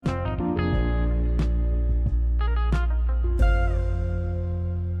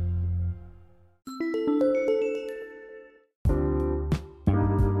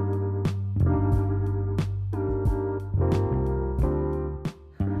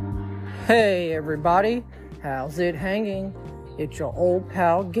Hey everybody, how's it hanging? It's your old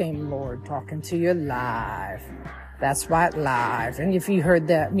pal Game Lord talking to you live. That's right, live. And if you heard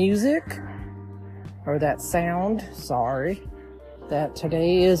that music, or that sound, sorry, that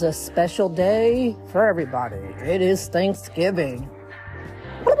today is a special day for everybody. It is Thanksgiving.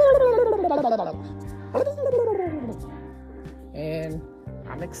 And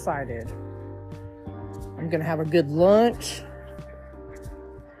I'm excited. I'm gonna have a good lunch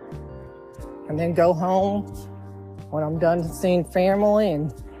and then go home when I'm done seeing family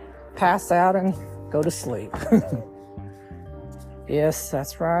and pass out and go to sleep. Yes,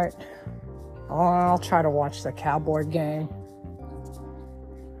 that's right. I'll try to watch the Cowboy game.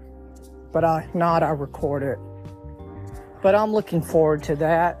 But if not, I'll record it. But I'm looking forward to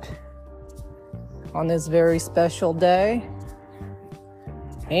that on this very special day.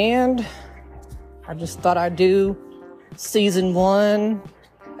 And I just thought I'd do season 1,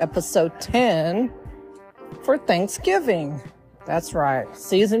 episode 10 for Thanksgiving. That's right,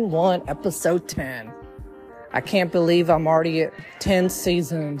 season 1, episode 10. I can't believe I'm already at 10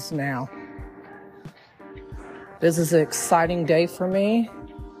 seasons now. This is an exciting day for me.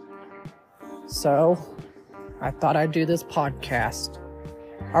 So I thought I'd do this podcast.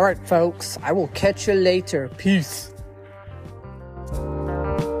 All right, folks, I will catch you later. Peace.